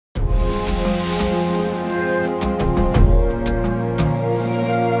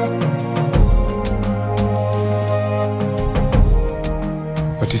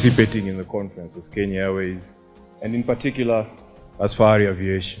participating in the conference as Kenya Airways, and in particular as Fahari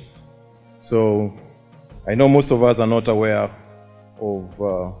Aviation. So I know most of us are not aware of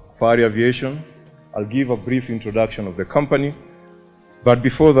Fahari Aviation. I'll give a brief introduction of the company, but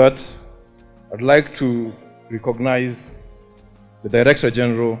before that, I'd like to recognize the Director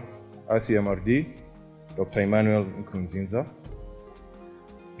General, RCMRD, Dr. Emmanuel Nkurunziza,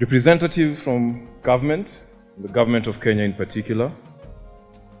 representatives from government, the government of Kenya in particular,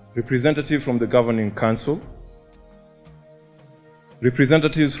 representatives from the Governing Council,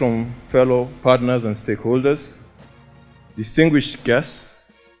 representatives from fellow partners and stakeholders, distinguished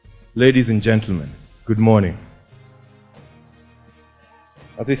guests, ladies and gentlemen, good morning.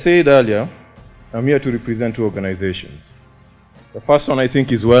 As I said earlier, I'm here to represent two organizations. The first one I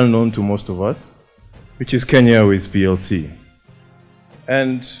think is well known to most of us, which is Kenya Airways PLC.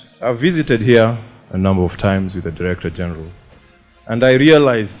 And I've visited here a number of times with the Director General, and I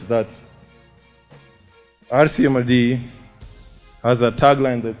realized that RCMRD has a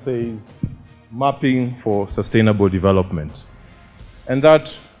tagline that says, mapping for sustainable development. And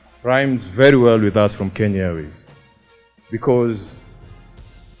that rhymes very well with us from Kenya Airways, because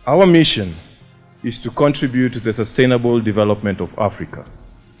our mission is to contribute to the sustainable development of Africa.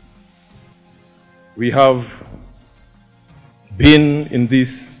 We have been in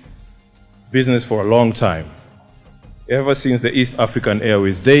this business for a long time, ever since the East African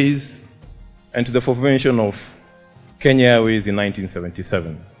Airways days and to the formation of Kenya Airways in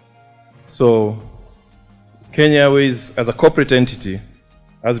 1977. So Kenya Airways as a corporate entity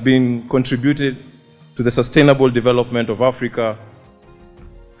has been contributed to the sustainable development of Africa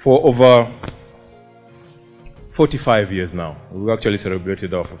for over 45 years now. We actually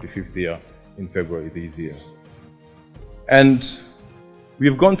celebrated our 45th year in February this year. And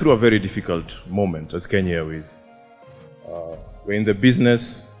we've gone through a very difficult moment as Kenya Airways. We're in the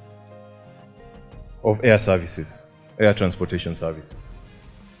business of air services, air transportation services.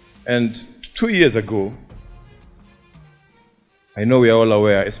 And 2 years ago, I know we are all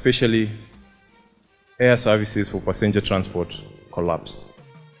aware, especially air services for passenger transport collapsed.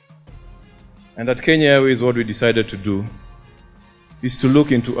 And at Kenya Airways, what we decided to do is to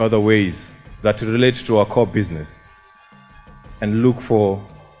look into other ways that relate to our core business and look for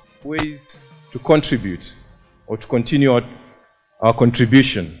ways to contribute or to continue our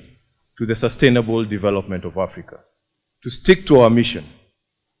contribution to the sustainable development of Africa, to stick to our mission.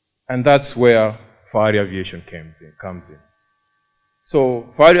 And that's where Fahari Aviation comes in.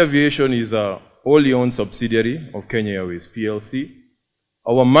 So Fahari Aviation is a wholly owned subsidiary of Kenya Airways PLC.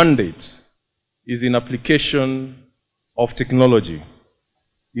 Our mandate is in application of technology,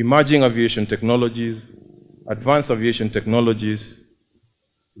 emerging aviation technologies, advanced aviation technologies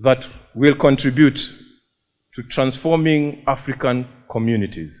that will contribute to transforming African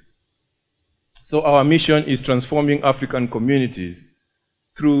communities. So our mission is transforming African communities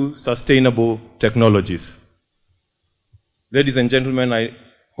through sustainable technologies. Ladies and gentlemen, I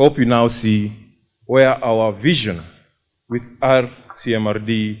hope you now see where our vision with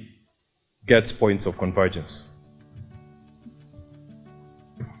RCMRD gets points of convergence.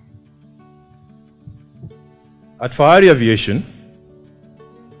 At Fahari Aviation,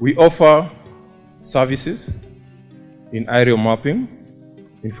 we offer services in aerial mapping,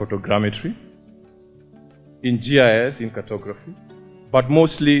 in photogrammetry, in GIS, in cartography, but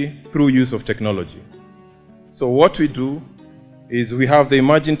mostly through use of technology. So what we do is we have the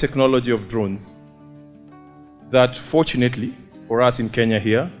emerging technology of drones that, fortunately for us in Kenya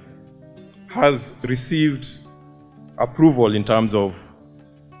here, has received approval in terms of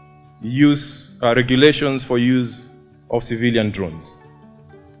use, regulations for use of civilian drones.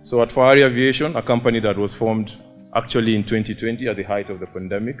 So at Fahari Aviation, a company that was formed actually in 2020 at the height of the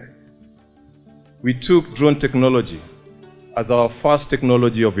pandemic, we took drone technology as our first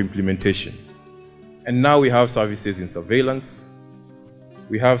technology of implementation. And now we have services in surveillance,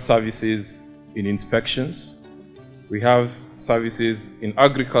 we have services in inspections, we have services in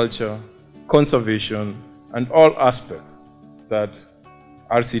agriculture, conservation, and all aspects that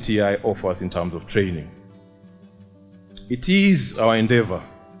RCTI offers in terms of training. It is our endeavor,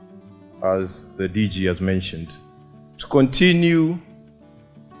 as the DG has mentioned, to continue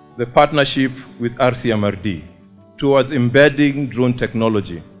the partnership with RCMRD towards embedding drone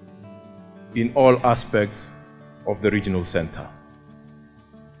technology in all aspects of the regional center.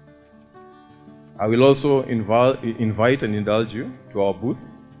 I will also invite and indulge you to our booth.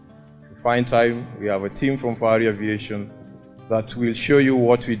 To find time, we have a team from Fahari Aviation that will show you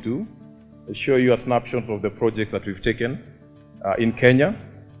what we do, show you a snapshot of the projects that we've taken in Kenya.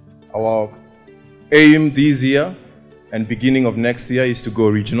 Our aim this year and beginning of next year is to go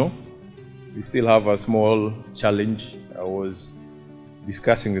regional. We still have a small challenge. I was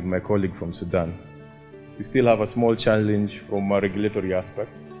discussing with my colleague from Sudan. We still have a small challenge from a regulatory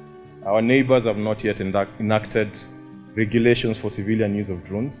aspect. Our neighbors have not yet enacted regulations for civilian use of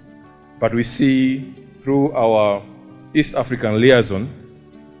drones, but we see through our East African liaison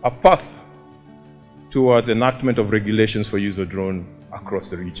a path towards enactment of regulations for use of drone across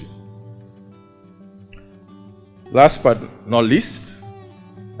the region. Last but not least,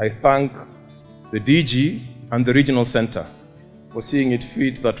 I thank the DG and the Regional Center for seeing it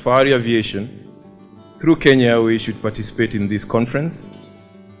fit that Fahari Aviation, through Kenya Airways, should participate in this conference,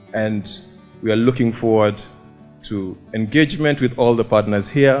 and we are looking forward to engagement with all the partners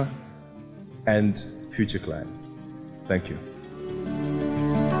here and future clients. Thank you.